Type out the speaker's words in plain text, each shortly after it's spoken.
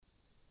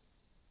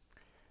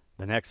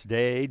The next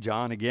day,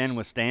 John again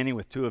was standing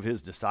with two of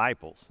his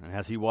disciples, and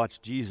as he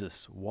watched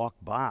Jesus walk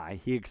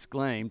by, he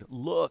exclaimed,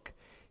 "Look,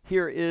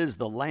 here is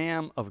the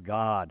Lamb of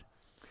God."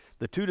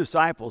 The two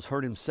disciples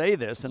heard him say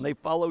this, and they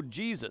followed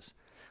Jesus.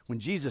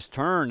 When Jesus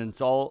turned and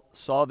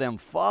saw them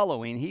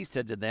following, he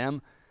said to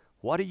them,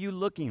 "What are you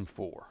looking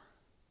for?"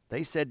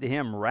 They said to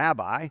him,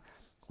 "Rabbi,"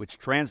 which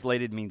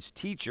translated means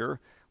teacher,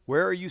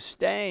 "where are you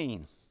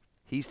staying?"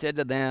 He said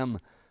to them,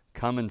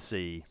 "Come and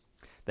see."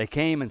 They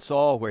came and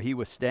saw where he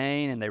was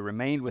staying, and they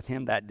remained with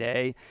him that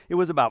day. It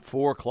was about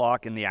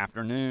 4:00 in the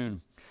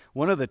afternoon.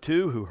 One of the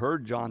two who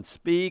heard John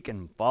speak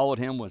and followed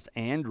him was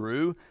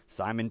Andrew,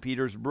 Simon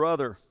Peter's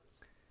brother.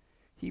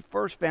 He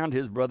first found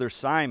his brother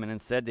Simon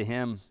and said to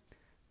him,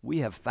 "We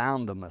have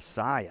found the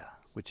Messiah,"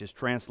 which is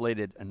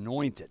translated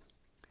anointed.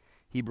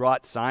 He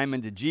brought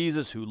Simon to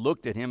Jesus, who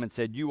looked at him and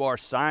said, "You are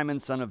Simon,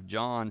 son of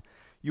John.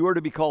 You are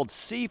to be called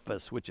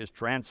Cephas," which is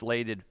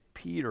translated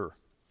Peter.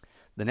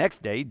 The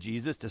next day,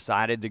 Jesus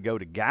decided to go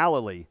to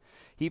Galilee.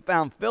 He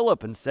found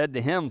Philip and said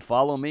to him,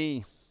 "Follow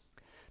me."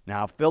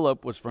 Now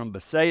Philip was from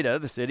Bethsaida,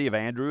 the city of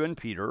Andrew and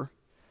Peter.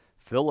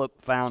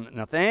 Philip found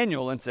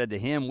Nathanael and said to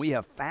him, "We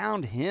have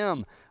found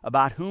him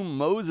about whom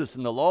Moses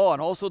and the law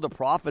and also the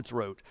prophets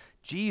wrote,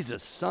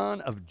 Jesus,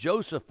 son of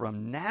Joseph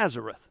from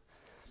Nazareth."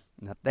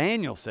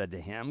 Nathanael said to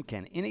him,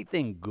 "Can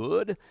anything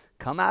good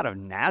come out of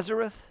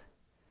Nazareth?"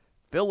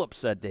 Philip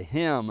said to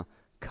him,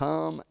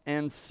 "Come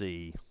and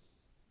see."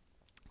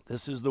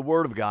 This is the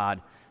word of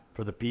God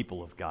for the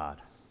people of God.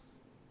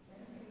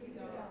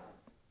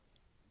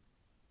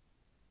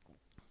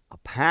 A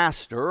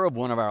pastor of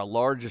one of our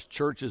largest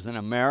churches in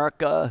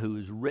America,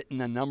 who's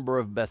written a number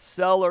of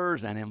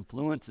bestsellers and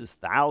influences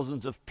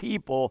thousands of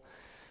people,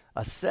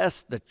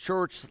 assessed the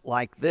church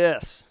like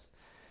this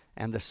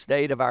and the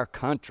state of our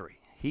country.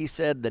 He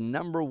said the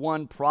number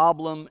one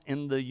problem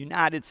in the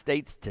United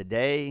States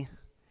today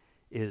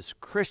is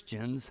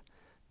Christians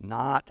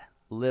not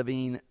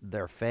living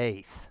their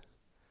faith.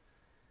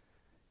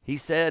 He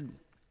said,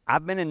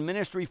 "I've been in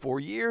ministry for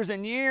years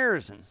and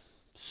years, and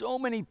so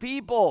many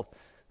people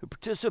who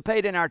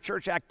participate in our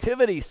church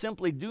activities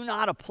simply do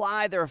not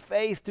apply their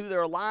faith to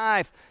their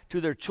life,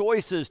 to their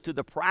choices, to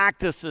the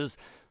practices,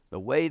 the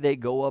way they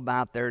go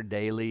about their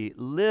daily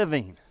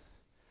living."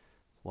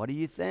 What do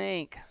you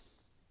think?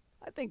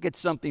 I think it's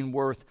something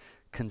worth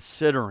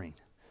considering.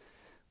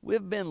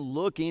 We've been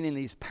looking in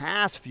these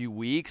past few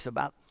weeks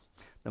about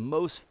the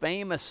most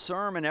famous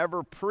sermon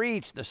ever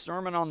preached, the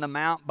Sermon on the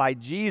Mount by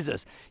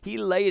Jesus. He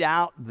laid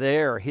out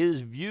there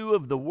his view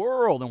of the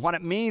world and what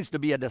it means to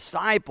be a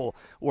disciple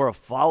or a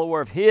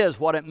follower of his,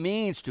 what it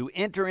means to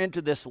enter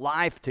into this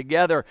life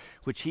together,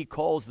 which he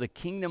calls the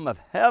kingdom of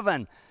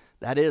heaven.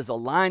 That is,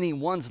 aligning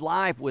one's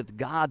life with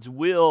God's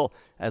will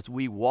as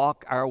we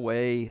walk our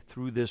way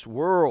through this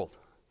world.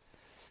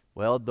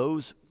 Well,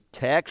 those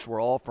texts were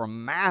all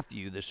from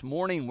Matthew. This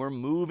morning we're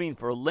moving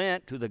for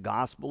Lent to the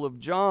Gospel of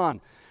John.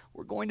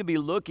 We're going to be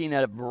looking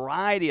at a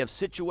variety of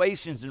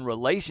situations and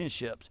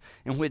relationships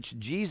in which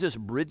Jesus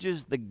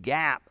bridges the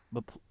gap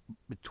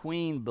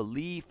between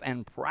belief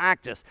and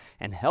practice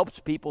and helps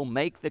people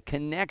make the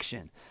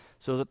connection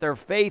so that their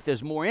faith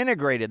is more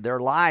integrated, their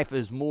life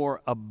is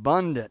more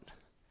abundant.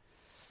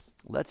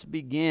 Let's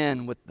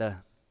begin with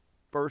the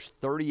verse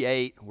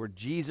 38, where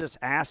Jesus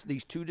asked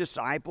these two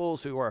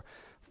disciples who are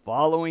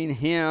following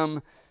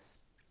him,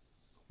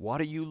 "What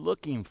are you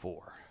looking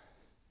for?"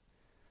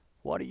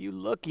 What are you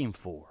looking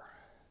for?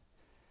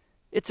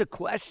 It's a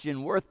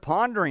question worth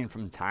pondering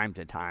from time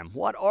to time.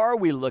 What are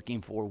we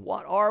looking for?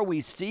 What are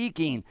we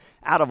seeking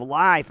out of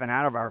life and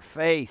out of our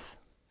faith?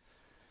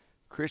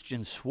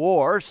 Christian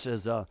Schwartz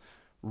is a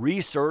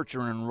researcher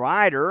and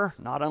writer,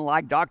 not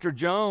unlike Dr.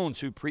 Jones,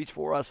 who preached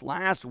for us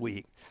last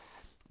week.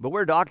 But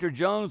where Dr.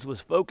 Jones was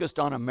focused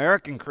on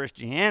American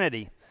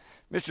Christianity,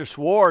 Mr.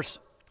 Schwartz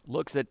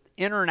looks at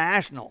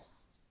international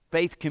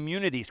faith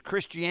communities,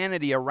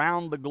 Christianity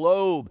around the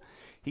globe.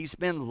 He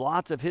spends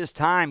lots of his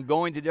time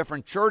going to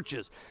different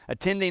churches,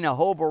 attending a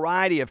whole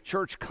variety of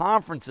church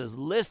conferences,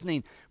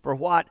 listening for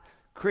what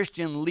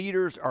Christian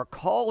leaders are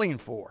calling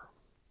for.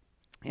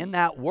 In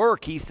that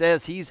work, he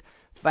says he's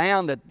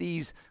found that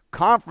these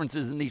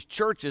conferences and these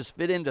churches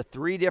fit into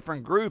three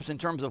different groups in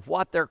terms of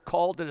what their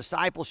call to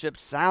discipleship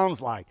sounds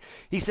like.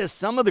 He says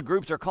some of the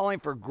groups are calling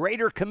for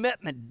greater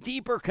commitment,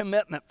 deeper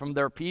commitment from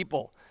their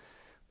people.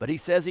 But he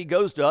says he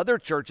goes to other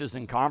churches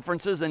and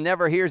conferences and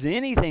never hears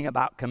anything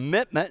about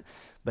commitment,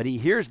 but he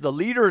hears the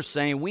leaders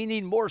saying, we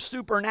need more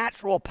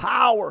supernatural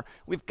power.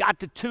 We've got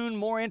to tune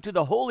more into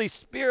the Holy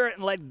Spirit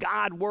and let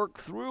God work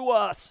through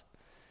us.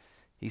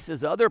 He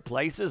says other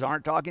places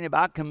aren't talking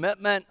about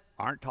commitment,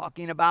 aren't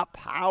talking about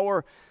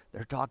power.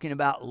 They're talking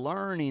about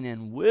learning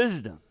and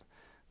wisdom.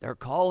 They're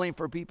calling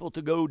for people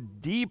to go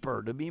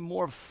deeper, to be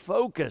more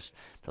focused,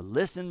 to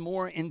listen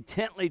more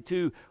intently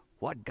to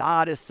what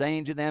God is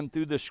saying to them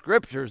through the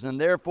Scriptures, and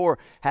therefore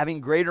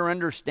having greater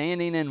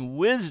understanding and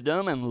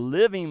wisdom and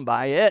living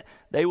by it,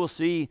 they will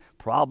see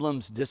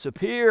problems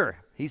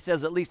disappear. He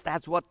says at least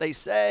that's what they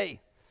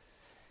say.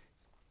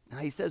 Now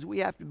he says we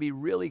have to be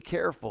really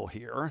careful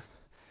here.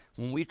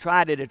 when we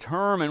try to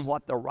determine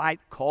what the right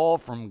call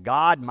from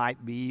God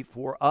might be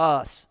for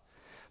us.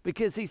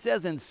 Because he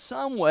says in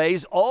some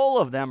ways all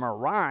of them are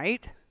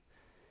right,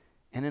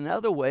 and in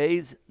other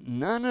ways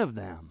none of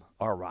them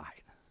are right.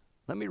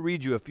 Let me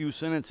read you a few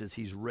sentences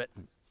he's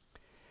written.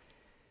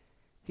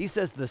 He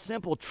says, the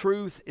simple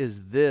truth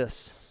is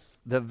this: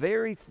 the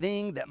very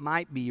thing that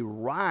might be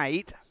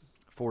right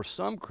for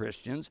some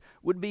Christians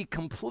would be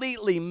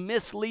completely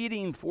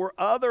misleading for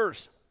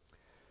others.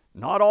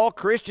 Not all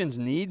Christians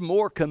need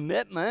more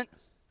commitment,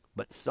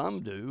 but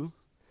some do.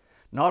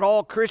 Not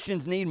all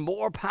Christians need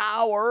more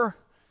power,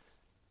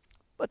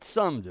 but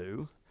some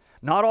do.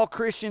 Not all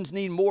Christians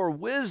need more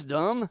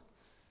wisdom,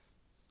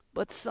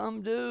 but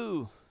some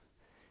do.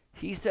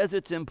 He says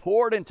it's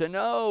important to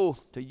know,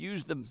 to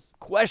use the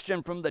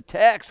question from the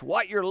text,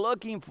 what you're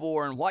looking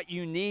for and what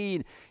you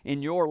need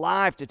in your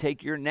life to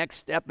take your next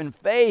step in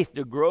faith,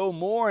 to grow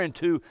more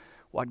into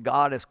what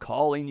God is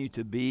calling you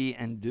to be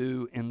and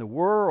do in the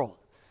world.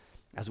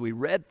 As we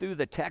read through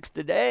the text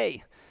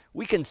today,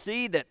 we can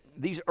see that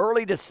these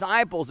early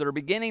disciples that are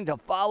beginning to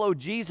follow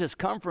Jesus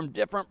come from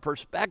different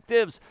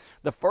perspectives.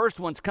 The first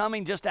one's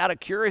coming just out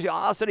of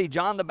curiosity.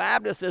 John the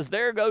Baptist says,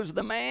 there goes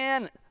the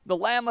man, the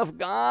Lamb of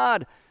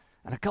God.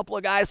 And a couple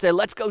of guys say,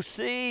 let's go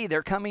see.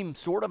 They're coming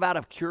sort of out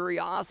of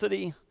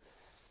curiosity.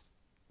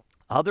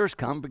 Others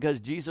come because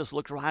Jesus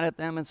looks right at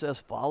them and says,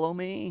 follow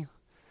me.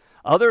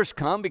 Others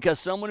come because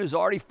someone who's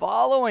already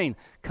following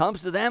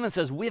comes to them and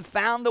says, we've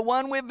found the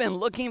one we've been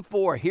looking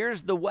for.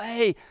 Here's the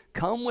way.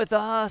 Come with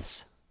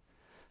us.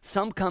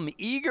 Some come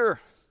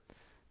eager.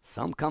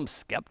 Some come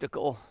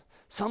skeptical.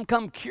 Some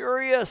come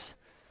curious.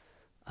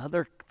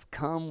 Others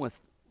come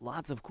with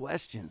lots of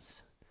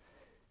questions.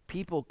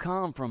 People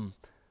come from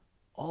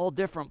all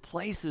different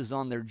places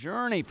on their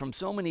journey, from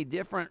so many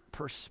different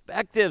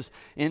perspectives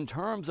in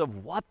terms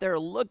of what they're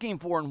looking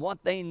for and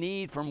what they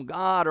need from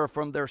God or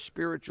from their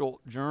spiritual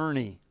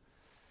journey.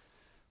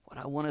 What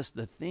I want us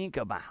to think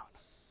about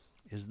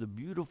is the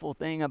beautiful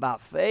thing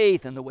about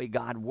faith and the way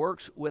God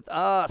works with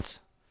us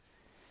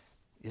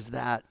is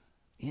that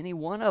any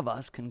one of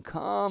us can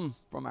come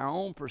from our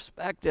own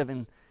perspective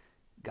and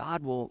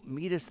God will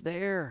meet us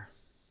there.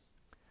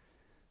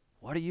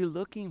 What are you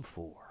looking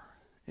for?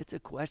 It's a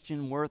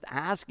question worth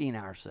asking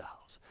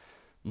ourselves.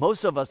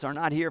 Most of us are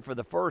not here for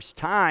the first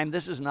time.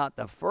 This is not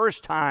the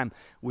first time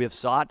we have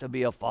sought to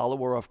be a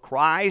follower of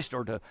Christ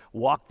or to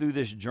walk through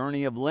this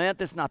journey of Lent.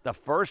 This is not the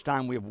first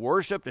time we have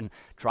worshiped and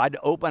tried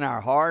to open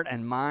our heart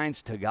and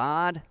minds to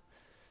God.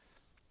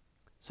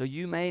 So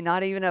you may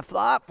not even have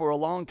thought for a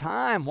long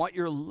time what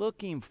you're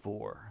looking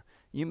for.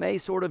 You may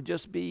sort of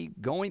just be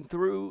going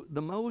through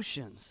the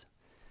motions.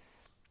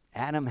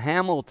 Adam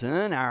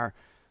Hamilton, our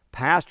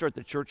pastor at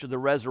the Church of the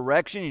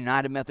Resurrection,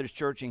 United Methodist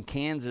Church in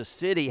Kansas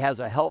City, has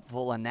a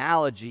helpful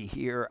analogy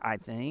here, I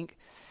think.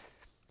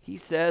 He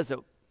says that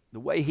the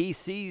way he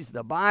sees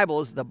the Bible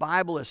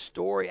is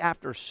story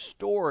after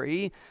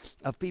story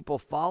of people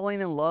falling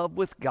in love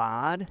with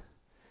God,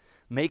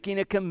 making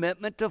a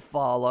commitment to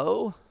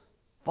follow,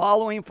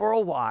 following for a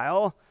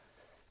while,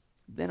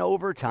 then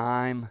over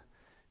time,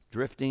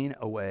 drifting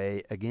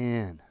away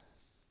again.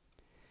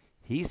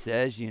 He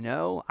says,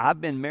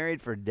 I've been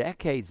married for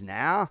decades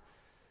now,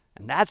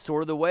 and that's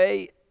sort of the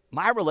way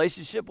my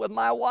relationship with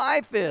my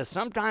wife is.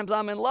 Sometimes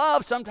I'm in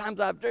love,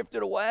 sometimes I've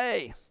drifted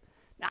away.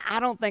 Now,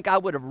 I don't think I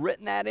would have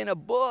written that in a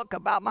book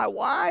about my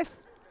wife,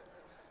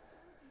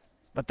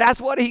 but that's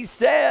what he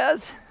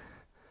says.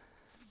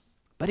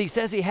 But he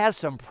says he has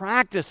some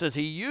practices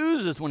he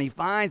uses when he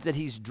finds that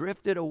he's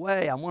drifted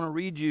away. I want to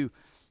read you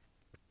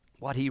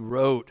what he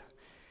wrote.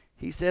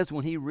 He says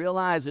when he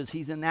realizes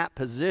he's in that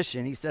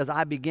position, he says,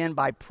 I begin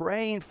by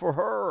praying for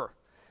her.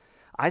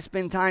 I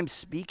spend time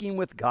speaking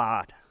with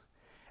God,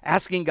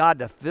 asking God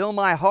to fill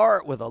my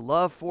heart with a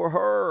love for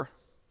her.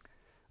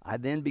 I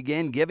then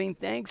begin giving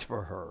thanks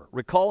for her,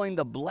 recalling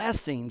the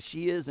blessing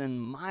she is in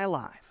my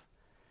life.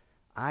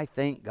 I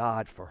thank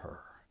God for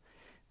her.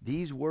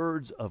 These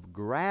words of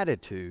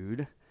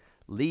gratitude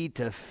lead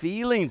to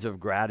feelings of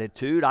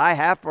gratitude I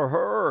have for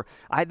her.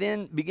 I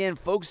then begin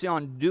focusing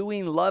on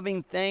doing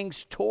loving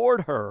things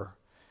toward her.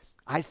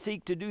 I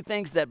seek to do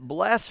things that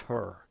bless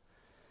her.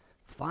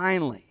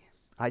 Finally,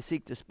 I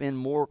seek to spend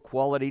more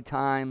quality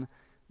time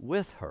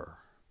with her.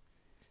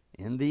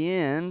 In the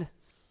end,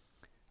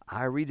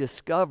 I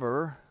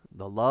rediscover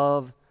the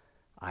love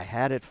I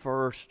had at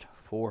first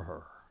for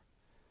her.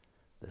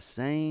 The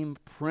same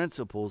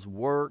principles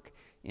work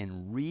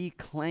in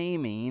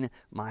reclaiming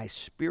my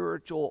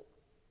spiritual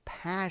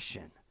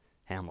passion,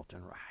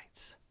 Hamilton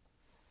writes.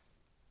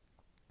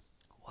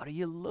 What are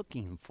you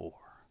looking for?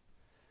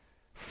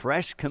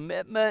 Fresh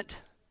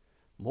commitment?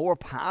 More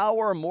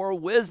power, more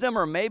wisdom,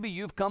 or maybe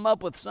you've come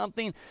up with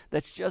something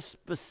that's just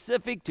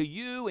specific to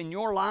you in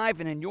your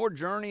life and in your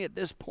journey at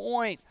this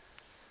point.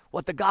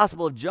 What the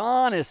Gospel of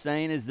John is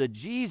saying is that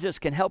Jesus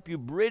can help you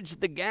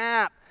bridge the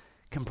gap,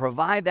 can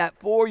provide that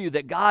for you,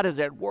 that God is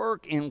at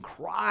work in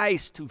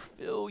Christ to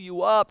fill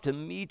you up, to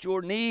meet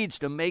your needs,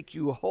 to make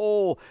you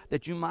whole,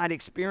 that you might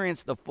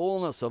experience the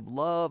fullness of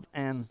love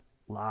and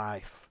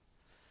life.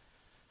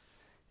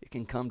 It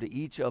can come to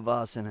each of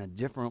us in a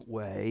different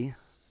way.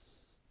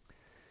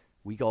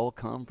 We all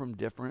come from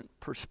different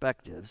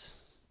perspectives.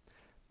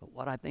 But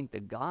what I think the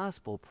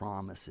gospel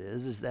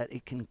promises is that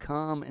it can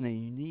come in a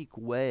unique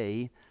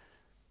way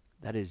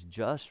that is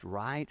just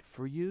right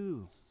for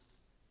you.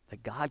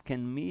 That God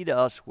can meet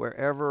us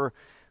wherever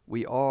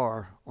we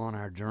are on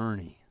our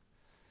journey.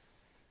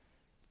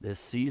 This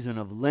season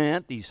of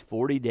Lent, these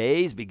 40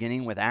 days,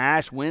 beginning with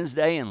Ash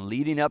Wednesday and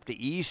leading up to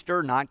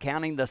Easter, not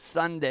counting the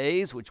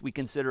Sundays, which we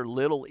consider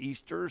little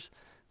Easters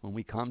when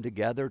we come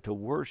together to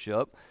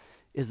worship,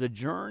 is a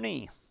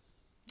journey.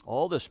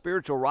 All the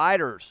spiritual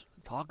writers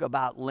talk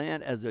about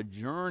Lent as a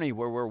journey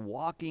where we're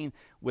walking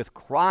with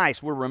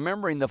Christ. We're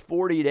remembering the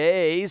 40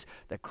 days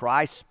that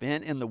Christ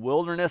spent in the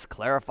wilderness,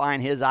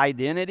 clarifying his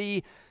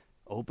identity,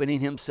 opening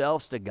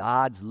himself to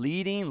God's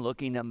leading,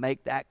 looking to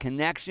make that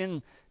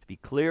connection, to be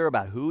clear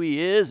about who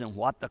he is and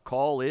what the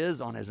call is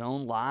on his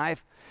own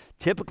life.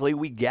 Typically,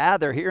 we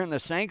gather here in the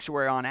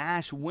sanctuary on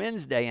Ash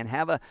Wednesday and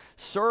have a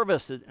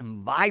service that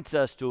invites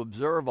us to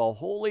observe a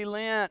holy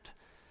Lent,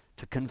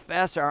 to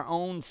confess our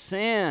own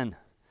sin,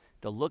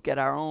 to look at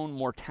our own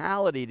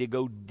mortality, to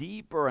go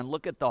deeper and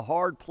look at the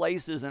hard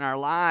places in our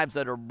lives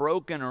that are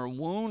broken or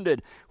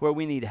wounded, where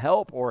we need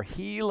help or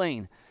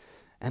healing.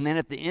 And then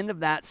at the end of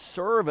that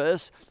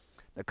service,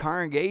 the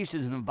congregation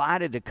is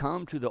invited to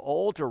come to the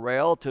altar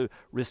rail to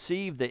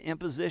receive the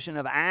imposition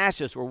of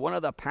ashes, where one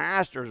of the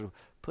pastors will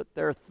put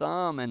their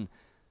thumb in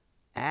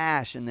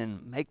ash and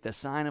then make the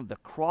sign of the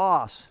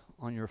cross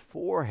on your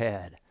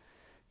forehead.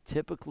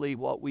 Typically,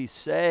 what we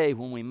say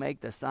when we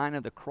make the sign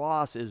of the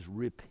cross is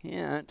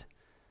repent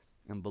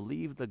and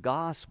believe the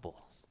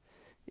gospel.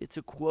 It's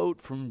a quote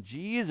from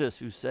Jesus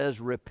who says,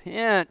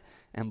 repent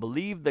and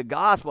believe the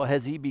gospel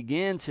as he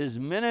begins his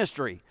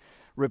ministry.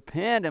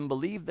 Repent and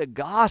believe the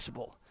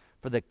gospel,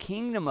 for the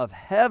kingdom of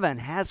heaven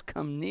has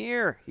come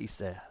near, he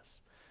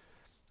says.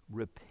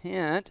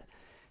 Repent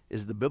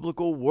is the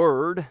biblical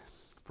word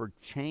for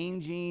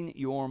changing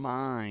your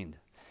mind.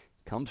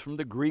 It comes from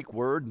the Greek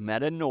word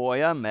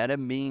metanoia, meta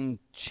meaning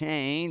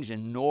change,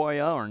 and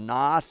noia or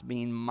nos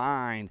meaning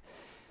mind.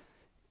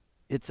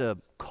 It's a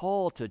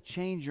call to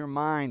change your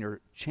mind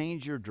or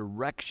change your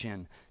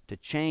direction, to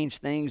change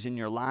things in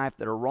your life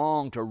that are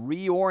wrong, to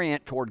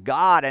reorient toward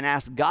God and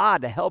ask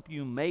God to help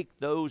you make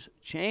those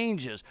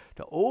changes,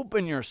 to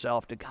open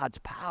yourself to God's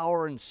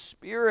power and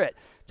spirit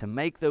to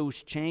make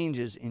those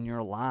changes in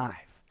your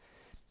life.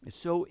 It's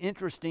so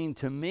interesting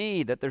to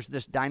me that there's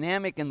this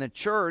dynamic in the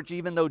church,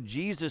 even though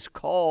Jesus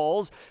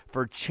calls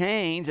for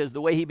change as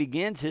the way he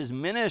begins his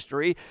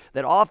ministry,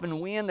 that often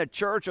we in the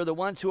church are the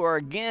ones who are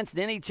against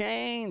any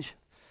change.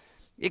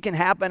 It can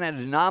happen at a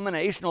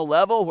denominational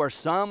level where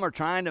some are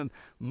trying to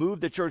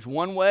move the church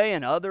one way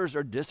and others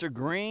are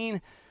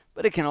disagreeing.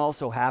 But it can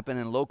also happen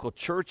in local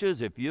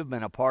churches. If you've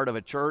been a part of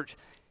a church,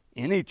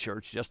 any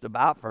church just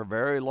about, for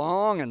very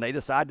long, and they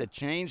decide to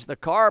change the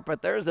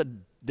carpet, there's a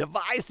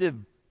divisive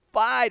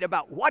fight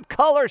about what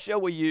color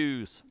shall we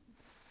use.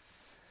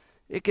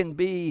 It can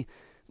be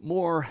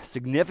more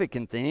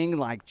significant thing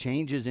like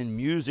changes in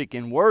music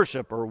and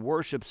worship or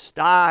worship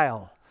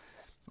style,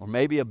 or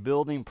maybe a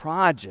building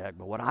project.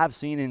 But what I've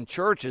seen in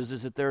churches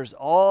is that there's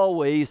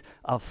always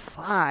a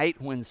fight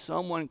when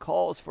someone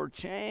calls for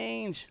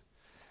change.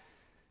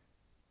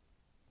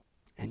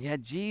 And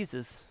yet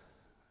Jesus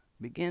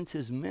begins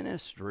his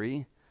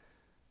ministry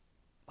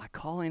by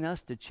calling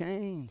us to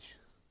change.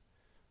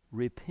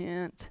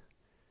 Repent.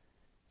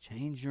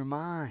 Change your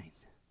mind.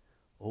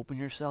 Open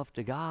yourself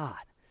to God.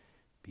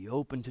 Be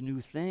open to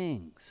new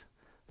things.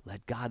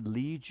 Let God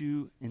lead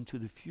you into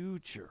the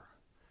future.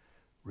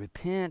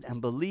 Repent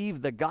and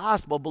believe the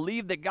gospel.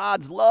 Believe that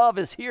God's love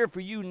is here for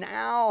you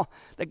now.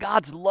 That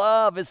God's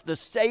love is the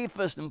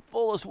safest and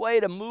fullest way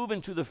to move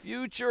into the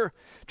future,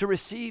 to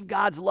receive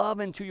God's love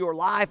into your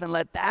life, and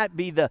let that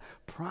be the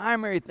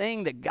primary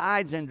thing that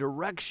guides and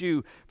directs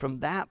you from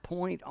that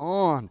point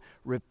on.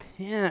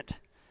 Repent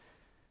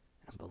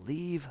and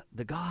believe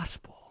the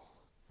gospel.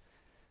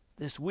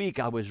 This week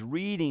I was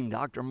reading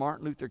Dr.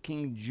 Martin Luther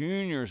King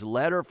Jr.'s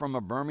letter from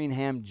a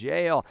Birmingham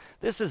jail.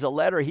 This is a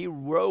letter he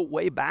wrote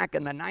way back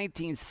in the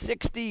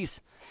 1960s.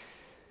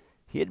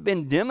 He had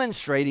been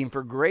demonstrating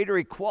for greater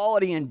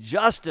equality and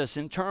justice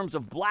in terms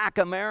of black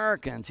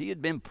Americans. He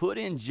had been put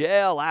in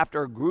jail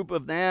after a group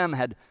of them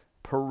had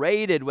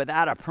paraded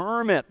without a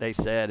permit, they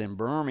said, in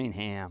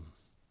Birmingham.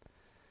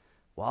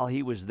 While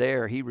he was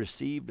there, he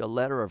received a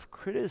letter of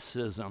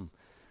criticism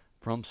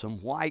from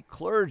some white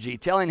clergy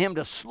telling him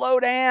to slow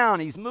down.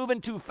 He's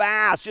moving too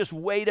fast. Just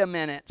wait a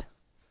minute.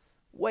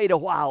 Wait a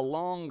while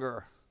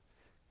longer.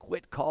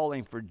 Quit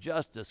calling for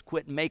justice.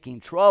 Quit making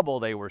trouble,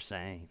 they were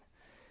saying.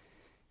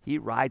 He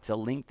writes a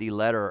lengthy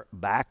letter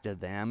back to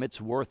them.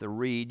 It's worth a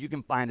read. You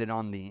can find it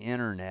on the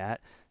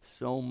internet.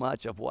 So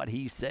much of what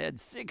he said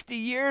 60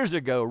 years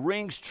ago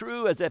rings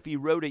true as if he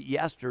wrote it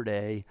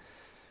yesterday.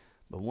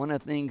 But one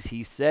of the things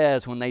he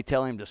says when they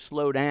tell him to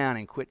slow down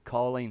and quit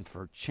calling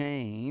for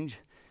change,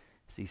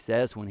 he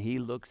says when he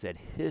looks at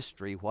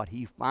history, what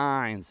he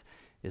finds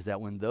is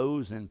that when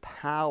those in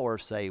power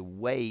say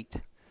wait,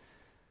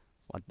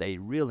 What they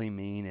really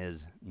mean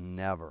is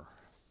never.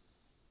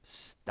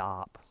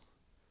 Stop.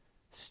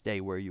 Stay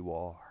where you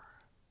are.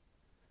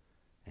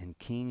 And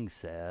King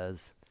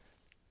says,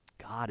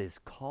 God is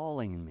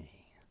calling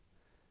me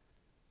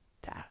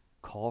to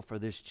call for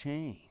this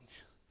change.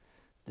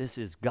 This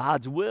is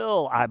God's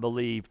will, I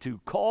believe,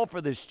 to call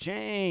for this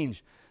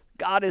change.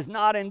 God is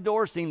not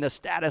endorsing the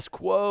status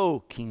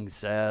quo, King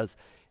says,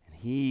 and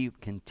he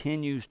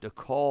continues to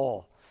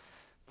call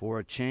for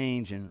a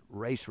change in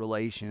race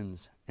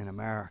relations in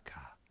America.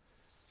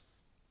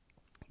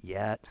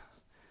 Yet,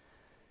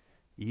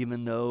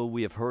 even though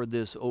we have heard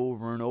this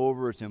over and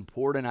over, it's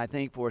important, I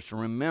think, for us to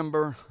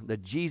remember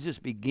that Jesus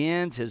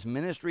begins his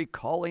ministry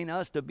calling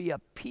us to be a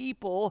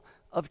people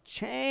of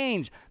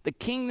change. The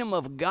kingdom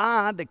of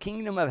God, the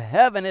kingdom of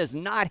heaven is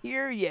not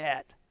here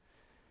yet.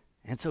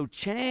 And so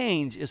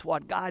change is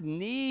what God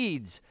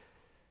needs.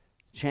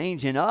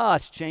 Change in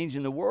us, change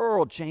in the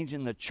world, change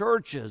in the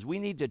churches. We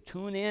need to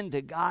tune in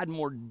to God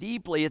more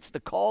deeply. It's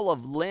the call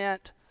of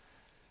Lent,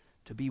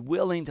 to be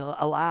willing to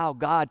allow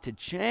God to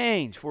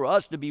change, for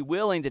us to be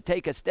willing to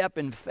take a step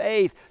in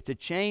faith to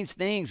change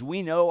things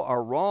we know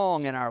are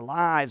wrong in our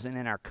lives and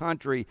in our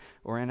country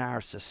or in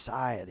our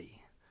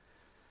society.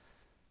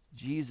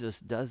 Jesus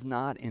does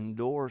not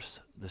endorse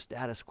the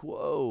status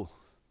quo.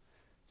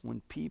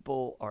 When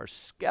people are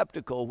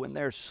skeptical, when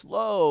they're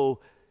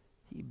slow,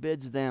 he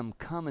bids them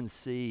come and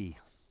see.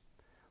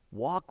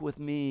 Walk with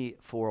me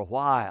for a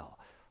while.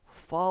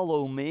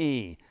 Follow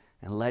me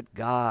and let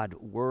God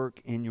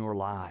work in your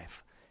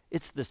life.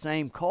 It's the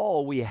same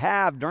call we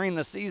have during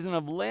the season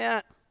of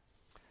Lent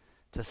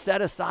to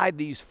set aside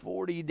these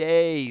 40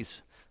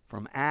 days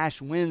from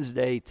Ash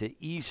Wednesday to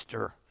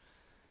Easter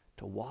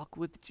to walk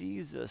with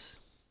Jesus,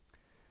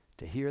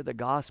 to hear the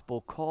gospel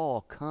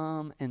call,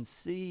 come and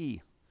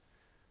see.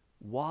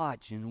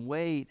 Watch and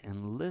wait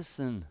and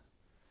listen.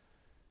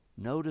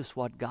 Notice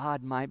what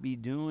God might be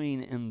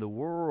doing in the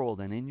world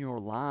and in your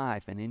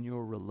life and in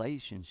your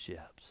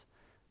relationships.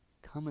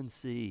 Come and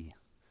see.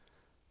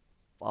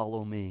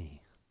 Follow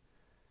me.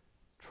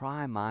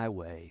 Try my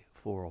way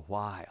for a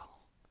while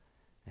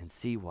and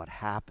see what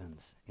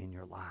happens in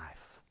your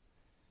life.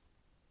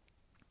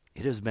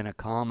 It has been a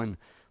common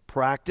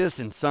practice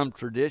in some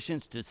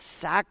traditions to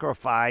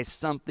sacrifice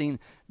something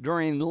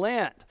during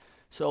Lent.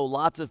 So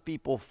lots of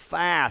people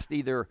fast,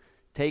 either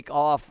take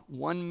off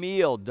one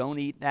meal, don't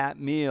eat that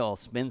meal,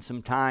 spend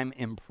some time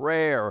in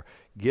prayer,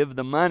 give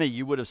the money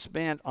you would have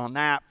spent on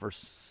that for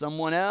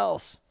someone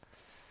else.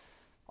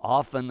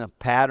 Often the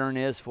pattern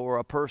is for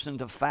a person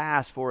to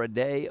fast for a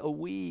day a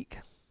week.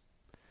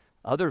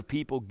 Other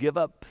people give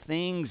up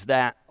things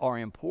that are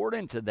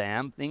important to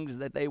them, things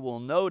that they will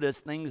notice,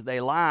 things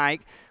they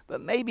like, but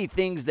maybe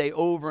things they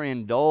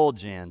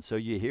overindulge in. So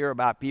you hear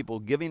about people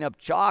giving up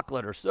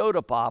chocolate or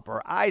soda pop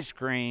or ice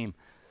cream.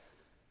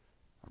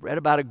 I read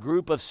about a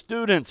group of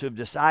students who've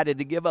decided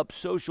to give up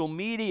social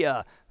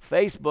media,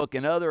 Facebook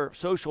and other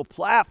social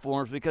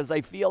platforms because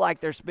they feel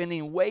like they're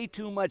spending way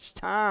too much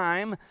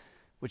time,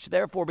 which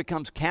therefore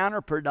becomes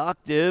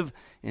counterproductive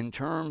in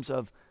terms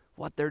of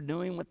what they're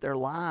doing with their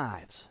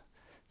lives.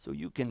 So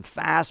you can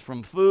fast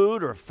from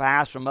food or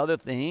fast from other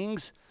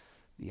things.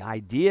 The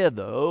idea,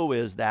 though,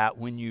 is that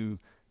when you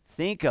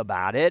think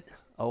about it,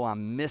 oh,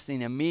 I'm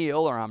missing a meal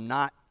or I'm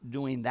not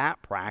doing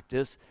that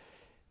practice,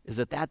 is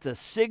that that's a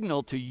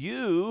signal to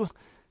you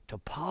to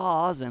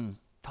pause and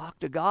talk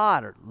to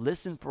God or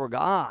listen for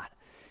God.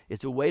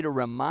 It's a way to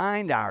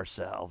remind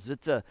ourselves.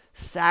 It's a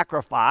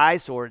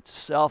sacrifice or it's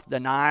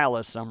self-denial,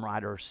 as some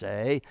writers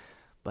say,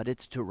 but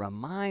it's to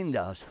remind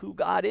us who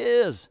God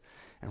is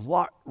and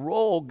what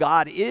role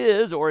God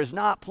is or is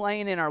not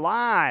playing in our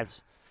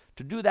lives.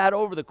 To do that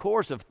over the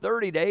course of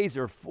 30 days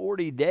or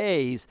 40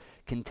 days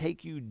can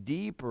take you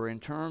deeper in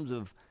terms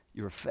of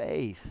your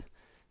faith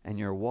and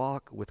your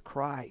walk with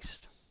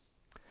Christ.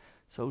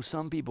 So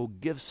some people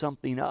give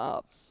something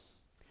up.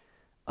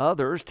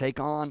 Others take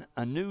on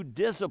a new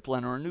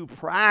discipline or a new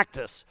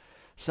practice,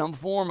 some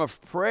form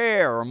of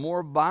prayer or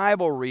more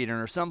Bible reading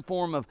or some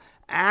form of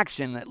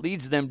action that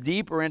leads them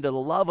deeper into the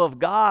love of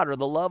God or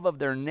the love of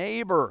their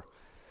neighbor.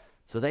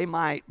 So they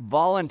might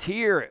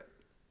volunteer,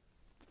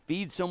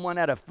 feed someone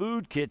at a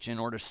food kitchen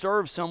or to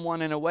serve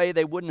someone in a way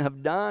they wouldn't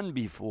have done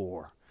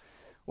before.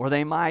 Or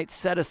they might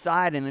set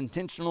aside an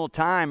intentional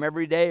time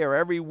every day or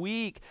every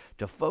week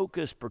to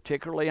focus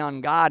particularly on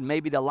God,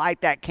 maybe to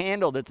light that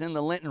candle that's in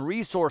the Lenten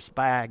resource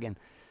bag and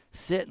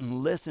sit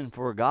and listen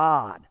for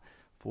God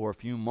for a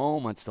few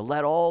moments, to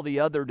let all the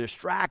other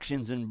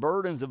distractions and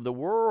burdens of the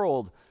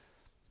world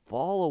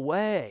fall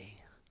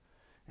away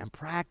and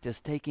practice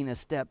taking a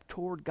step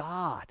toward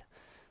God.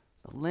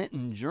 The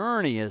Lenten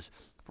journey is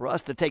for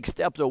us to take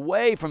steps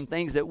away from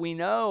things that we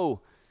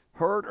know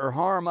hurt or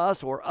harm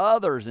us or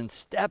others and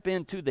step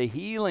into the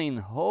healing,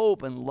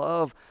 hope, and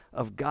love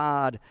of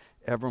God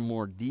ever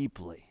more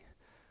deeply.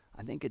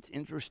 I think it's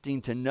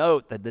interesting to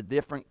note that the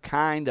different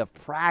kind of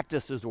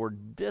practices or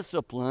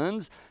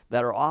disciplines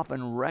that are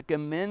often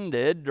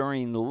recommended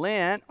during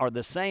Lent are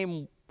the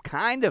same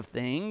kind of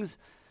things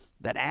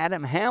that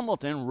Adam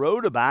Hamilton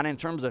wrote about in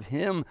terms of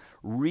him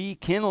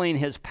rekindling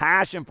his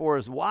passion for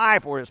his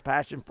wife or his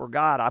passion for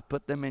God. I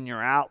put them in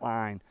your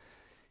outline.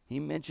 He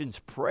mentions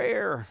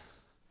prayer,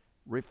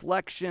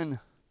 reflection,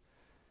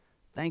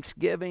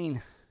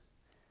 thanksgiving,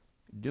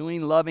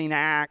 doing loving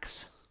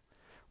acts,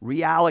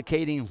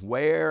 reallocating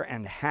where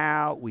and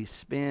how we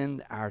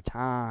spend our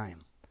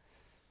time.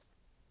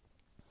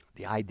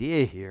 The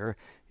idea here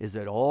is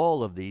that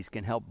all of these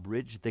can help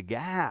bridge the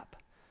gap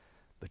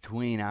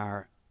between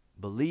our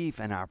belief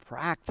and our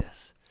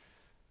practice,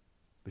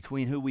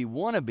 between who we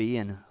want to be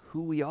and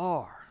who we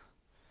are.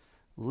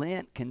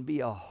 Lent can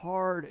be a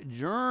hard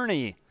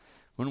journey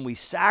when we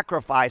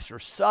sacrifice or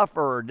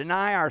suffer or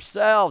deny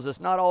ourselves. It's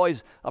not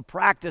always a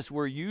practice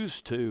we're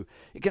used to.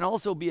 It can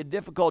also be a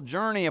difficult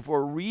journey if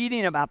we're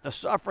reading about the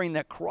suffering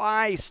that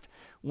Christ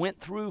went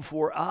through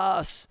for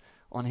us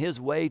on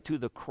his way to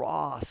the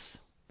cross.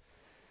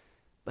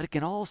 But it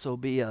can also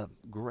be a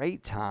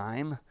great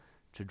time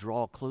to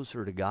draw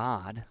closer to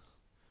God,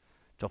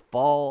 to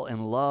fall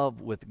in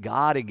love with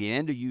God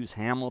again, to use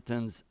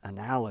Hamilton's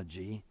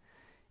analogy.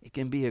 It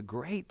can be a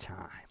great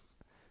time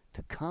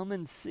to come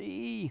and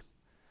see,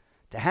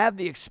 to have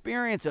the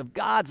experience of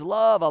God's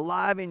love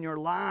alive in your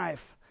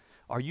life.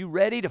 Are you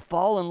ready to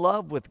fall in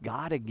love with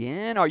God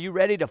again? Are you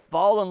ready to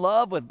fall in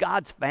love with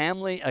God's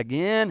family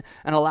again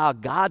and allow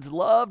God's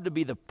love to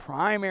be the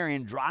primary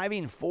and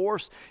driving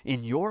force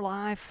in your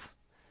life?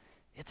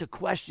 It's a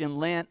question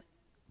Lent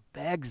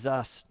begs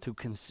us to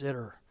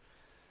consider,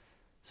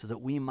 so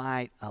that we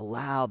might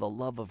allow the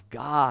love of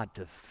God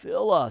to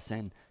fill us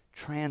and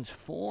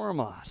transform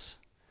us.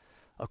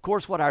 Of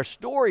course, what our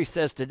story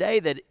says today,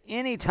 that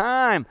any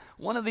time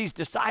one of these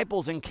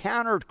disciples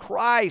encountered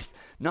Christ,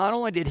 not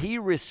only did he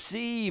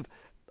receive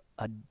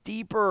a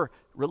deeper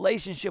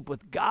relationship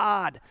with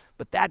God,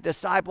 but that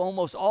disciple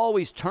almost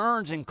always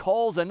turns and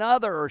calls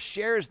another or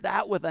shares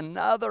that with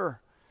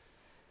another.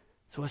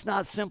 So it's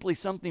not simply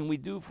something we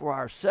do for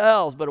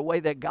ourselves, but a way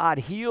that God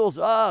heals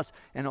us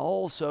and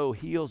also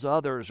heals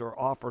others or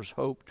offers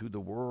hope to the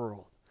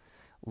world.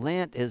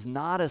 Lent is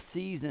not a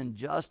season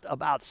just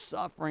about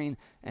suffering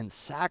and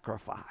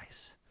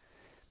sacrifice.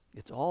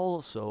 It's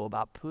also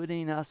about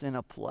putting us in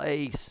a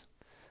place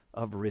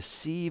of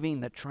receiving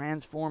the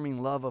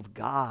transforming love of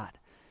God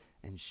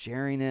and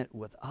sharing it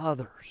with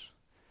others.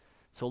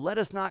 So let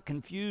us not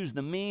confuse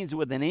the means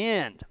with an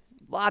end.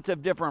 Lots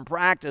of different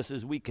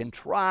practices we can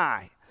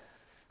try,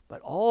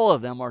 but all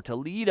of them are to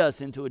lead us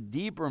into a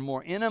deeper,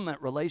 more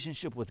intimate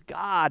relationship with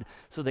God,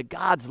 so that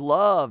God's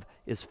love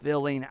is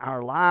filling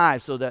our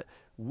lives, so that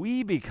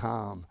we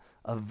become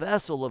a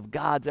vessel of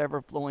God's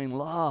ever-flowing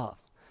love.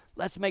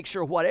 Let's make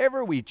sure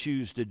whatever we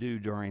choose to do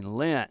during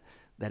Lent,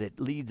 that it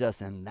leads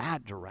us in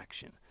that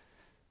direction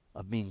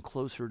of being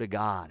closer to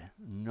God,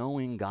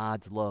 knowing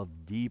God's love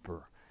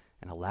deeper,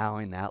 and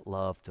allowing that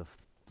love to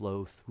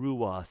flow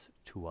through us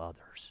to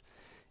others.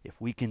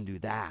 If we can do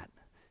that,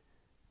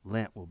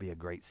 Lent will be a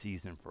great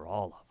season for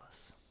all of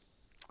us.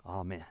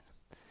 Amen.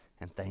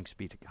 And thanks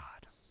be to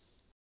God.